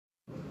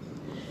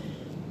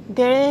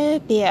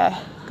Group year.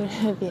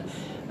 Group year.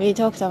 We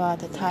talked about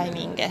the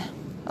timing.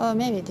 Oh,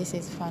 maybe this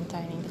is fun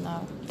timing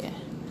now. Okay.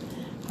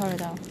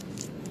 Hold on.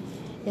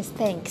 Yes,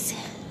 thanks.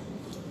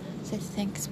 Says thanks.